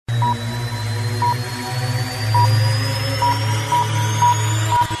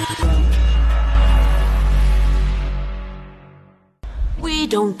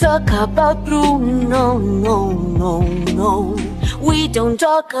don't talk about Bruno, no. We don't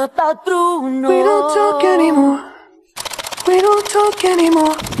talk about Bruno. We don't talk anymore. We don't talk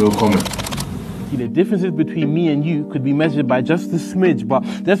anymore. No comment. The differences between me and you could be measured by just a smidge, but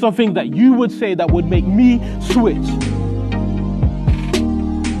there's something that you would say that would make me switch.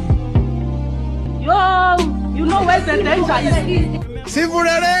 Yo, you know where the danger is.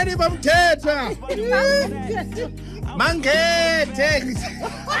 Sivuleleni bamthetha. Mangethe.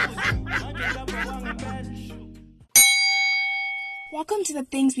 Welcome to the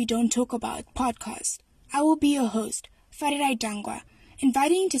Things We Don't Talk About podcast. I will be your host, Faridai Dangwa,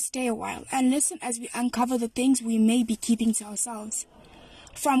 inviting you to stay a while and listen as we uncover the things we may be keeping to ourselves.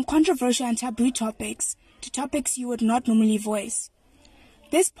 From controversial and taboo topics to topics you would not normally voice.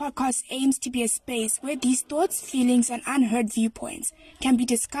 This podcast aims to be a space where these thoughts, feelings, and unheard viewpoints can be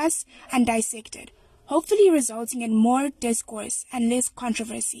discussed and dissected, hopefully resulting in more discourse and less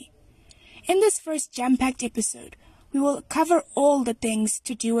controversy. In this first jam-packed episode, we will cover all the things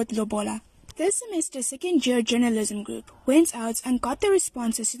to do with lobola. This semester, second-year journalism group went out and got the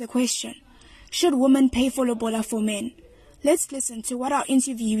responses to the question, should women pay for lobola for men? Let's listen to what our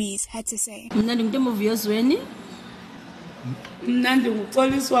interviewees had to say.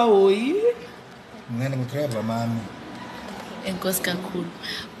 Enkosi kakhulu.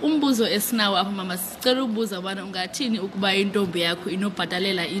 Umbuzo esinawo apha mama sicela ubuza ubana ungathini ukuba intombi yakho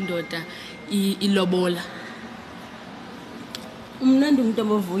inobhatalela indoda ilobola. Mna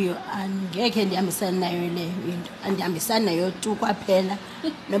ndingumuntu ovuyo angeke ndihambisane nayo le into andihambisani nayo tu kwaphela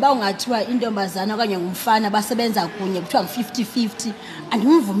noba ungathiwa intombazana okanye ngumfana basebenza kunye kuthiwa ngu50-50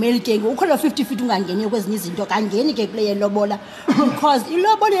 andimvumeli ke ukho lo 50-50 ungangeni kwezinye izinto kangeni ke kule yelobola because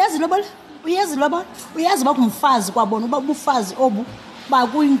ilobola uyazi uba kumfazi kwabona uba ubufazi obu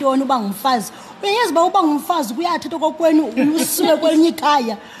bakuyintoni uba ngumfazi uyazi uba ngumfazi kuyathetha kokwenu usuke kwenye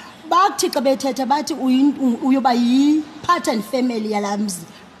ikhaya bathi xa bethetha bathi uyoba yi-pattern family yalamzi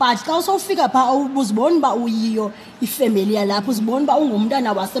but xa usofika phaa uzibona uba uyiyo ifamily yalapho uzibona uba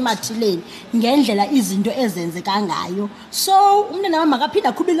ungumntana wasemathileni ngendlela izinto ezenzeka ngayo so umntana wam makaphinde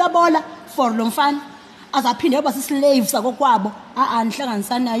aqhuba ilobola for lo mfana azaphinde yoba sislave sakokwabo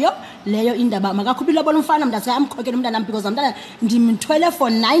andihlanganisani nayo leyo indaba makakhuphi ilobola umfana mntu ase amkhokele umntana wam because umntana ndimthwele for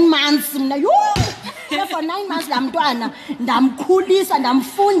 9 months mna for 9 months laa mntwana ndamkhulisa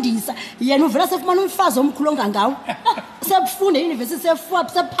ndamfundisa yena uvela sefumana umfazi omkhulu ongangawo sefunda eyunivesithi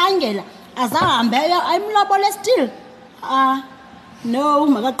sephangela azahambe ayimlobole still no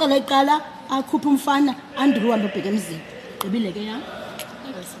makaqala iqala akhuphe umfana andiruhambe ubheke emzini gqibile ke yam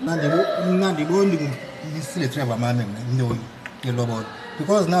mna ndiboni isile Trevor mame into yelobola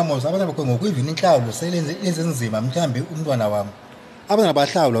because namos abantu bakho ngokwivini inhlawulo selenze nzima mhlambi umntwana wami abantu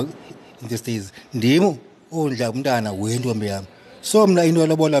abahlawula these days ndimo ondla umntana wentombi yami so mna into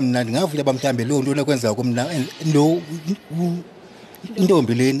yelobola mna ndingavula bamhlambi lo nto nekwenza kumna lo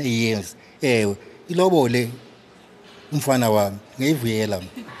intombi leni iyenza ewe ilobole umfana wami ngiyivuyela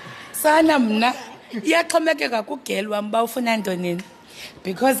sana mna iyaxhomekeka kugeli wami bawufuna ntonini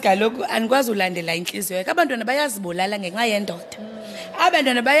because kaloku anikwazi ulandela inhliziyo yakhe abantwana bayazibulala ngenxa yendoda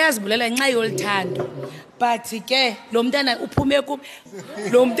abantwana bayazibulala ngenxa yoluthando but ke lo mntana uphume kum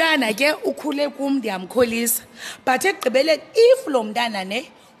lo mntana ke ukhule kum ndiyamkholisa but ekugqibeleni if lo mntana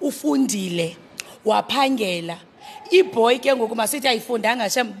ne ufundile waphangela iboy ke ngoku masithi ayifundanga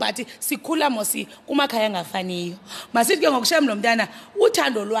shem but sikhula mosi kumakhaya angafaniyo masithi ke ngoku shem lo mntana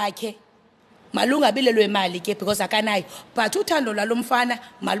uthando lwakhe malungabile lwemali ke because akanayo but uthando lwalomfana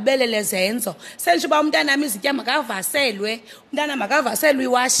malubelele zenzo senje uba umntana nami izitya makavaselwe umntana makavaselwe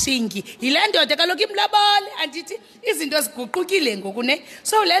iwashingi yile ndoda kaloku imlobole andithi izinto ziguqukile ngoku ne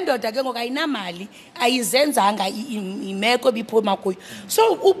so le ndoda ke ngoku ayinamali ayizenzanga imeko ebiphuma kuyo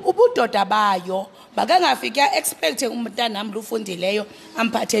so ubudoda bayo bakangafika expect umntana nami lufundileyo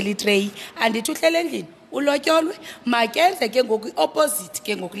amphathele itray andithi uhlele endlini ulotyolwe makenze ke ngoku opposite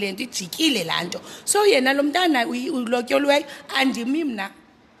ke ngoku lento ijikile lanto so yena lo mntana ulotyolweyo andimi mna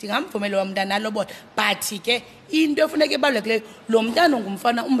ndingamvumela wa mntana lobola but ke into efuneka ebalulekileyo lo mntana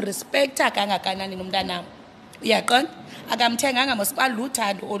ngumfana umrespecta kangakanani nomntanam uyaqonda akamthenganga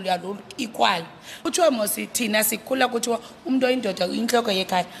mosibaluthando oluyalo equal kuthiwa mosi thina sikhula kuthiwa umuntu oyindoda uyinhloko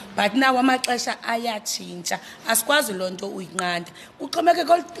yekhaya but nawo amaxesha ayatshintsha asikwazi lonto uyinqanda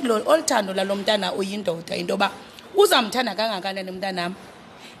kuxhomekeke oluthando lalo mntana uyindoda into ba uzamthanda kangakanani umntanami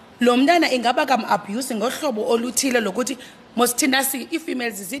lo mntana ingaba kam-abuse ngohlobo oluthile lokuthi mosithina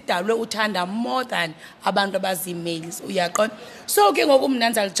i-females zidalwe uthanda more than abantu abazi-males uyaqonda so ke ngoku mna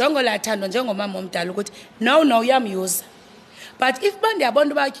ndizalijonga laa thando njengomama omdala ukuthi no uyamyuza But if uba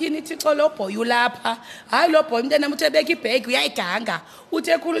ndiyabona uba tyhini Thixo lo boy ulapha, hayi lo boy umntanam uthe beka ibhegi uyayiganga,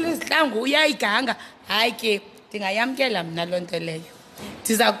 uthe khulula izihlangu uyayiganga, hayi ke ndingayamkela mna loo nto leyo.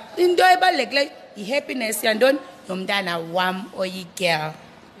 Into ebalulekileyo yi-happiness yantoni yomntana wam oyi-girl.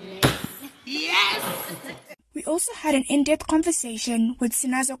 Yes! We also had an in-depth conversation with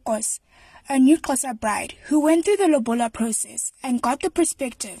Sinazo Kos, a new Xhosa bride who went through the lobola process and got the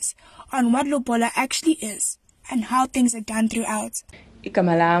perspectives on what lobola actually is and how things are done throughout.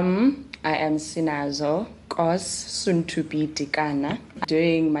 Igama lam, I am Sinazo Kos, soon to be Dikana.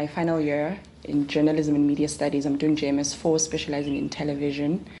 Doing my final year in journalism and media studies. I'm doing JMS4, specializing in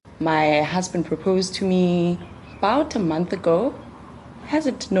television. My husband proposed to me about a month ago.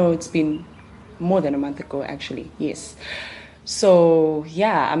 No, it's been more than a month ago, actually. Yes. So,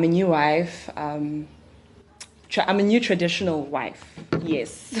 yeah, I'm a new wife. I'm a new traditional wife.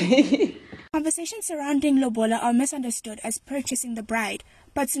 Yes. Conversations surrounding lobola are misunderstood as purchasing the bride,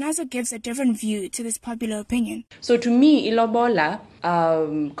 but Sinazo gives a different view to this popular opinion. So to me, ilobola,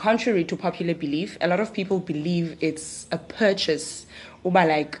 contrary to popular belief, a lot of people believe it's a purchase. Uba,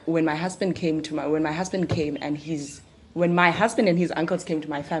 like when my husband and his uncles came to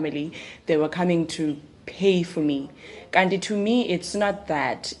my family, they were coming to pay for me. And to me, it's not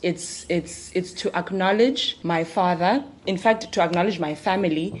that. It's to acknowledge my father, in fact, to acknowledge my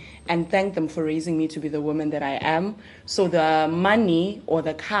family and thank them for raising me to be the woman that I am. So the money or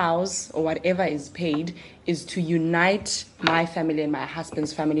the cows or whatever is paid is to unite my family and my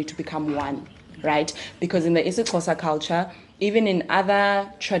husband's family to become one, right? Because in the isiXhosa culture, even in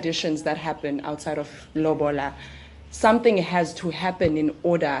other traditions that happen outside of lobola, something has to happen in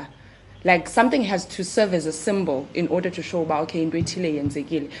order. Like something has to serve as a symbol in order to show about, okay,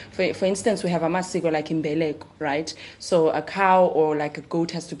 for instance, we have a masiko like in Beleko, right? So a cow or like a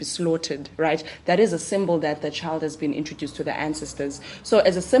goat has to be slaughtered, right? That is a symbol that the child has been introduced to the ancestors. So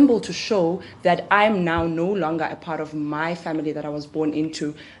as a symbol to show that I'm now no longer a part of my family that I was born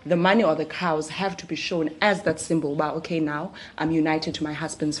into, the money or the cows have to be shown as that symbol. Wow, okay, now I'm united to my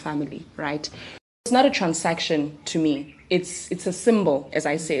husband's family, right? It's not a transaction to me. It's a symbol, as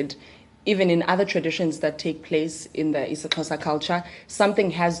I said. Even in other traditions that take place in the isiXhosa culture, something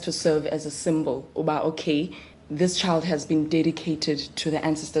has to serve as a symbol about, okay, this child has been dedicated to the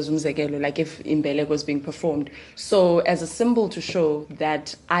ancestors, like if Imbeleko was being performed. So as a symbol to show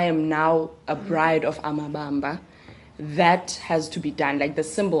that I am now a bride of Amabamba, that has to be done. Like the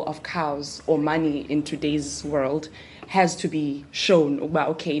symbol of cows or money in today's world has to be shown about,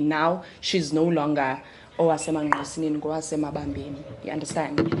 okay, now she's no longer you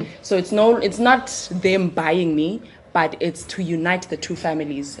understand? So it's not them buying me, but it's to unite the two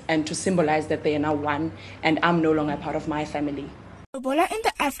families and to symbolize that they are now one and I'm no longer part of my family. Lobola in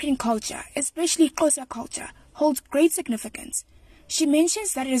the African culture, especially Xhosa culture, holds great significance. She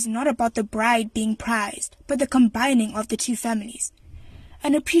mentions that it is not about the bride being prized, but the combining of the two families.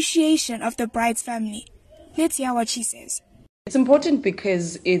 An appreciation of the bride's family. Let's hear what she says. It's important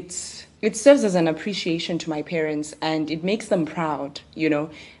because it serves as an appreciation to my parents and it makes them proud,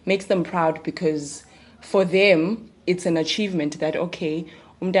 makes them proud because for them, it's an achievement that, okay,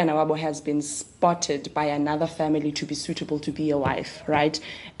 umntana wabo has been spotted by another family to be suitable to be a wife, right?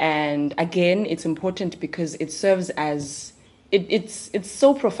 And again, it's important because it serves as, it's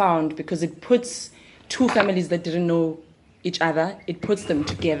so profound because it puts two families that didn't know each other, it puts them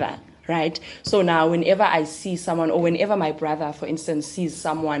together. Right? So now whenever I see someone or whenever my brother, for instance, sees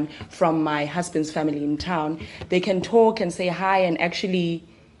someone from my husband's family in town, they can talk and say hi and actually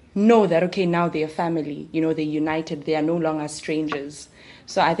know that, okay, now they're family, they're united, they are no longer strangers.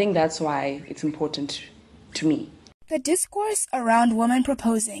 So I think that's why it's important to me. The discourse around women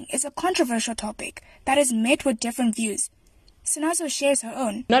proposing is a controversial topic that is met with different views. Sinazo shares her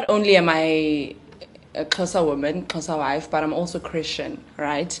own. Not only am I a Xhosa woman, Xhosa wife, but I'm also Christian,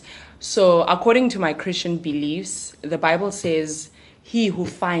 right? So according to my Christian beliefs, the Bible says, he who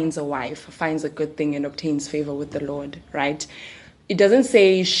finds a wife finds a good thing and obtains favor with the Lord, right? It doesn't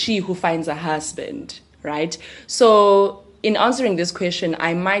say she who finds a husband, right? So in answering this question,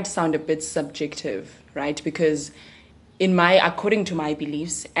 I might sound a bit subjective, right? Because according to my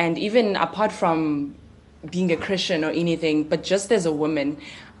beliefs, and even apart from being a Christian or anything, but just as a woman,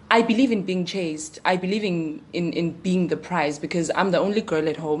 I believe in being chaste. I believe in being the prize because I'm the only girl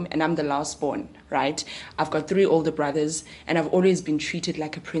at home and I'm the last born, right? I've got 3 older brothers and I've always been treated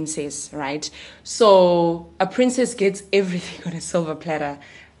like a princess, right? So a princess gets everything on a silver platter.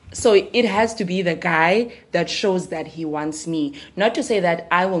 So it has to be the guy that shows that he wants me. Not to say that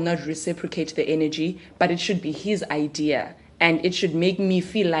I will not reciprocate the energy, but it should be his idea. And it should make me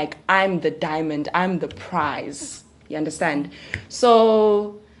feel like I'm the diamond, I'm the prize. You understand?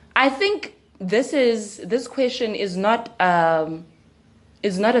 So I think this question is not a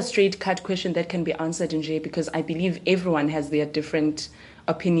straight cut question that can be answered in J, because I believe everyone has their different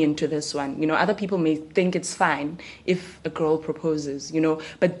opinion to this one. You know, other people may think it's fine if a girl proposes, you know,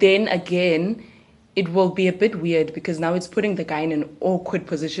 but then again, it will be a bit weird because now it's putting the guy in an awkward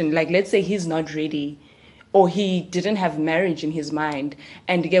position. Like, let's say he's not ready or he didn't have marriage in his mind.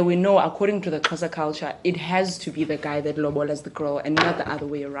 And again, we know, according to the Xhosa culture, it has to be the guy that lobolas the girl and not the other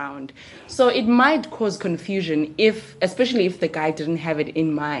way around. So it might cause confusion especially if the guy didn't have it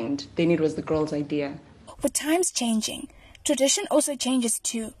in mind, then it was the girl's idea. With times changing, tradition also changes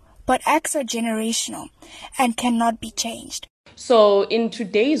too, but acts are generational and cannot be changed. So in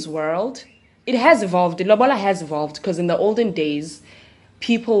today's world, it has evolved. The lobola has evolved because in the olden days,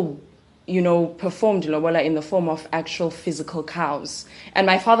 people, you know, performed lobola in the form of actual physical cows. And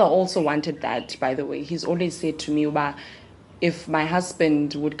my father also wanted that, by the way. He's always said to me, Uba, if my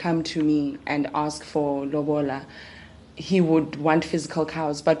husband would come to me and ask for lobola, he would want physical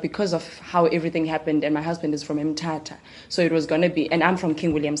cows. But because of how everything happened, and my husband is from Mthatha, so it was going to be, and I'm from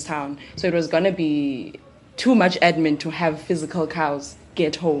King Williamstown, so it was going to be too much admin to have physical cows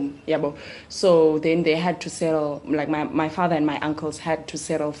get home. Yabo. So then they had to settle, like my father and my uncles had to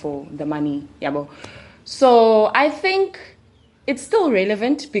settle for the money. Yabo. So I think it's still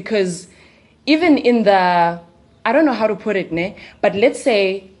relevant because even in the, I don't know how to put it, ne? But let's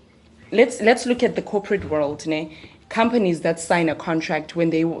say, let's look at the corporate world, ne? Companies that sign a contract when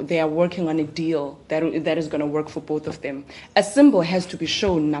they are working on a deal that is going to work for both of them. A symbol has to be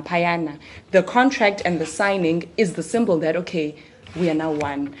shown, napayana. The contract and the signing is the symbol that, okay, we are now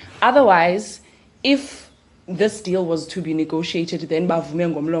one. Otherwise, if this deal was to be negotiated, then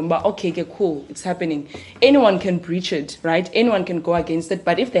okay, cool, it's happening. Anyone can breach it, right? Anyone can go against it.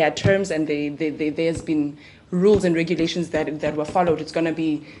 But if there are terms and there's been rules and regulations that were followed, it's going to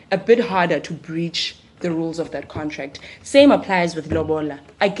be a bit harder to breach the rules of that contract. Same applies with lobola.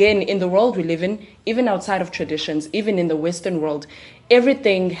 Again, in the world we live in, even outside of traditions, even in the Western world,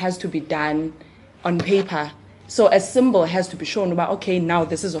 everything has to be done on paper. So a symbol has to be shown about, okay, now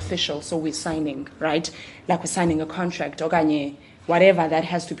this is official, so we're signing, right? Like we're signing a contract, oganye, whatever, that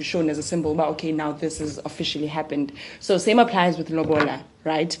has to be shown as a symbol about, okay, now this has officially happened. So same applies with lobola,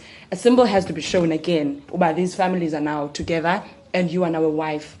 right? A symbol has to be shown again, about these families are now together and you are now a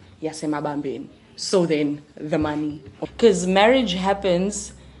wife, yasemabambeni. So then the money. Because marriage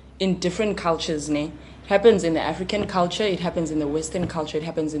happens in different cultures, ne? It happens in the African culture, it happens in the Western culture, it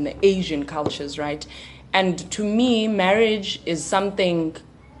happens in the Asian cultures, right? And to me, marriage is something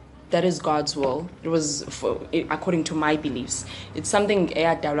that is God's will. It was, according to my beliefs, it's something.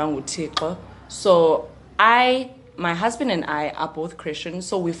 So my husband and I are both Christians,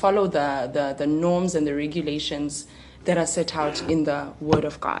 so we follow the norms and the regulations that are set out in the Word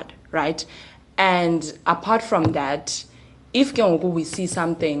of God, right? And apart from that, if we see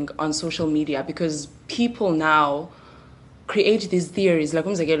something on social media, because people now create these theories, like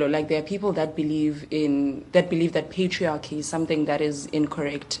there are people that believe that patriarchy is something that is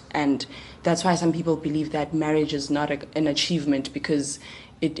incorrect, and that's why some people believe that marriage is not an achievement because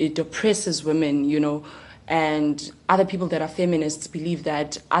it oppresses women, you know. And other people that are feminists believe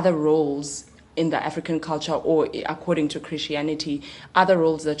that other roles in the African culture, or according to Christianity, other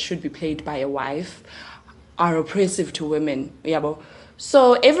roles that should be played by a wife are oppressive to women.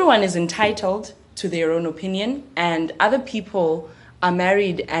 So everyone is entitled to their own opinion, and other people are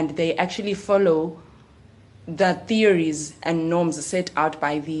married and they actually follow the theories and norms set out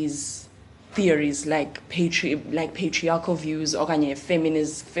by these theories, like patriarchal views or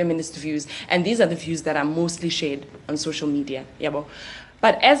feminist views, and these are the views that are mostly shared on social media.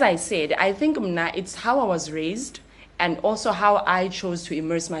 But as I said, I think it's how I was raised and also how I chose to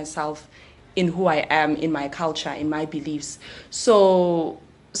immerse myself in who I am, in my culture, in my beliefs. So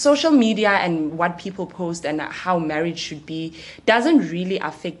social media and what people post and how marriage should be doesn't really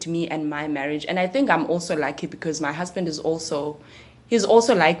affect me and my marriage. And I think I'm also lucky because my husband he's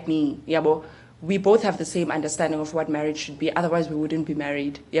also like me. We both have the same understanding of what marriage should be. Otherwise, we wouldn't be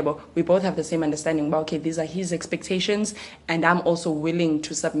married. We both have the same understanding about, okay, these are his expectations, and I'm also willing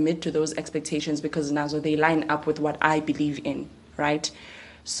to submit to those expectations because now they line up with what I believe in, right?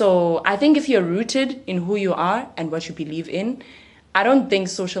 So I think if you're rooted in who you are and what you believe in, I don't think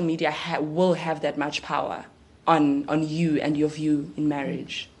social media will have that much power on you and your view in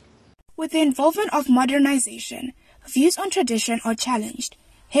marriage. With the involvement of modernization, views on tradition are challenged.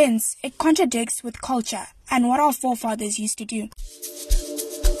 Hence, it contradicts with culture and what our forefathers used to do.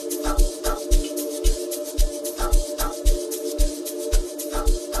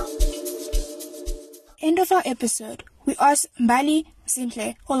 end of our episode, we asked Mbali,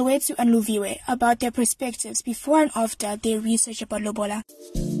 Zinhle, Olwethu and Luviwe about their perspectives before and after their research about lobola.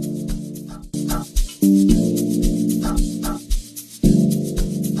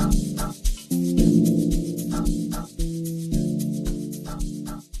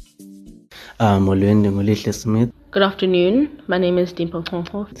 Smith. Good afternoon. My name is Dimple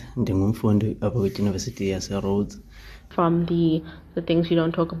Khonho. Ndingumfundi apha kwi-University yase-Rhodes. From the Things We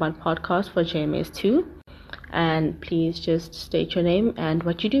Don't Talk About podcast for JMS2. And please just state your name and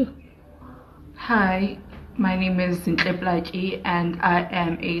what you do. Hi, my name is Zinhle Plaatje and I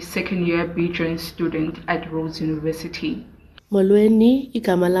am a second year BJN student at Rhodes University. Molweni,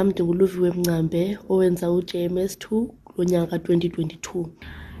 igama lam ndinguLuviwe Mncambe owenza uJMS2 lonyaka 2022.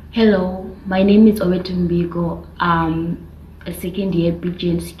 Hello, my name is Owethu Mbiko. I'm a second year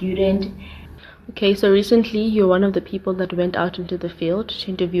BJN student. Okay, so recently you're one of the people that went out into the field to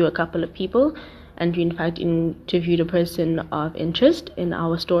interview a couple of people, and you in fact interviewed a person of interest in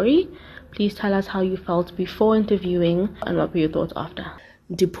our story. Please tell us how you felt before interviewing and what were your thoughts after.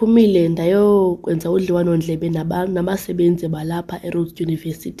 Ndiphumile ndayokwenza udliwano-ndlebe nabasebenzi balapha eRhodes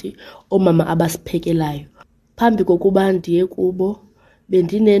University, omama abasiphekelayo. Phambi kokuba ndiye kubo,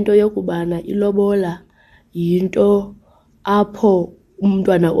 bendinento yokubana ilobola yinto apho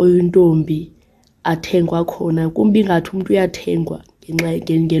umntwana oyintombi athengwa khona, kumbi ngathi umuntu uyathengwa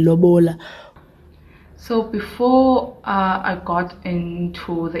ngelobola. So before I got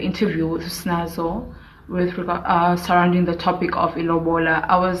into the interview with Snazo with regard surrounding the topic of ilobola,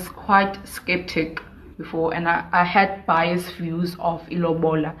 I was quite skeptic before, and I had biased views of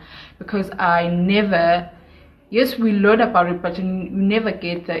ilobola because I never. Yes, we learn about it, but we never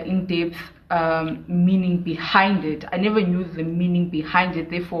get the in-depth meaning behind it. I never knew the meaning behind it.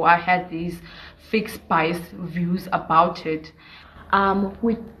 Therefore, I had these fixed biased views about it.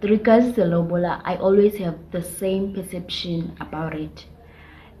 With regards to lobola, I always have the same perception about it.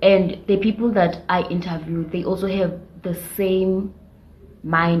 And the people that I interview, they also have the same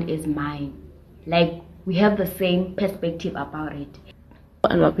mind as mine. Like, we have the same perspective about it.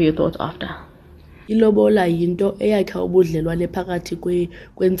 And what were your thoughts after? Ilobola yinto eyakha ubudlelwane phakathi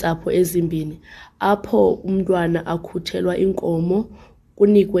kwentsapho ezimbini, apho umntwana akhutshelwa inkomo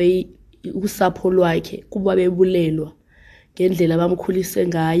kunikwe usapho lwakhe kuba bebulelwa ngendlela bamkhulise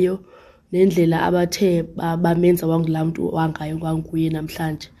ngayo nendlela abathe bamenza wangulaa mntu wangayo kwanguye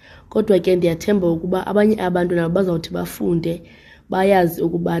namhlanje. Kodwa ke ndiyathemba ukuba abanye abantu nabo bazawuthi bafunde bayazi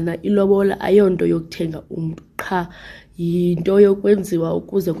ukubana ilobola ayonto yokuthenga umntu qha yinto yokwenziwa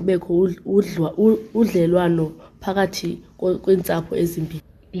ukuze kubekho udlelwano phakathi kwentsapho ezimbini.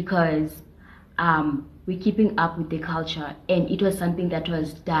 Because we're keeping up with the culture, and it was something that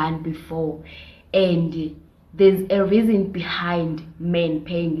was done before, and there's a reason behind men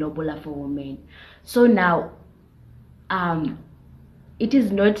paying lobola for women. So now it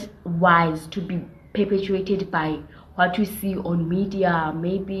is not wise to be perpetuated by what we see on media,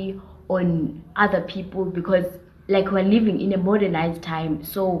 maybe on other people, because like we're living in a modernized time,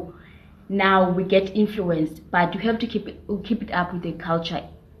 so now we get influenced, but we have to keep it up with the culture.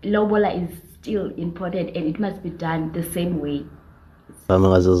 Lobola is still important and it must be done the same way.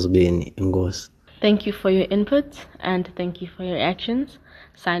 Thank you for your input and thank you for your actions.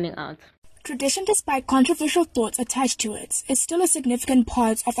 Signing out. Tradition, despite controversial thoughts attached to it, is still a significant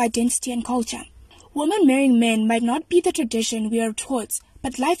part of identity and culture. Women marrying men might not be the tradition we are taught,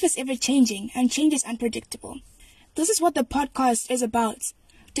 but life is ever-changing and change is unpredictable. This is what the podcast is about,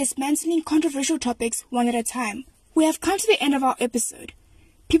 dismantling controversial topics one at a time. We have come to the end of our episode.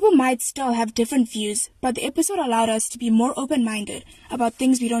 People might still have different views, but the episode allowed us to be more open-minded about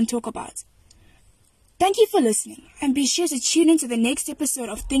things we don't talk about. Thank you for listening, and be sure to tune into the next episode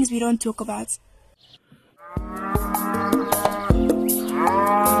of Things We Don't Talk About.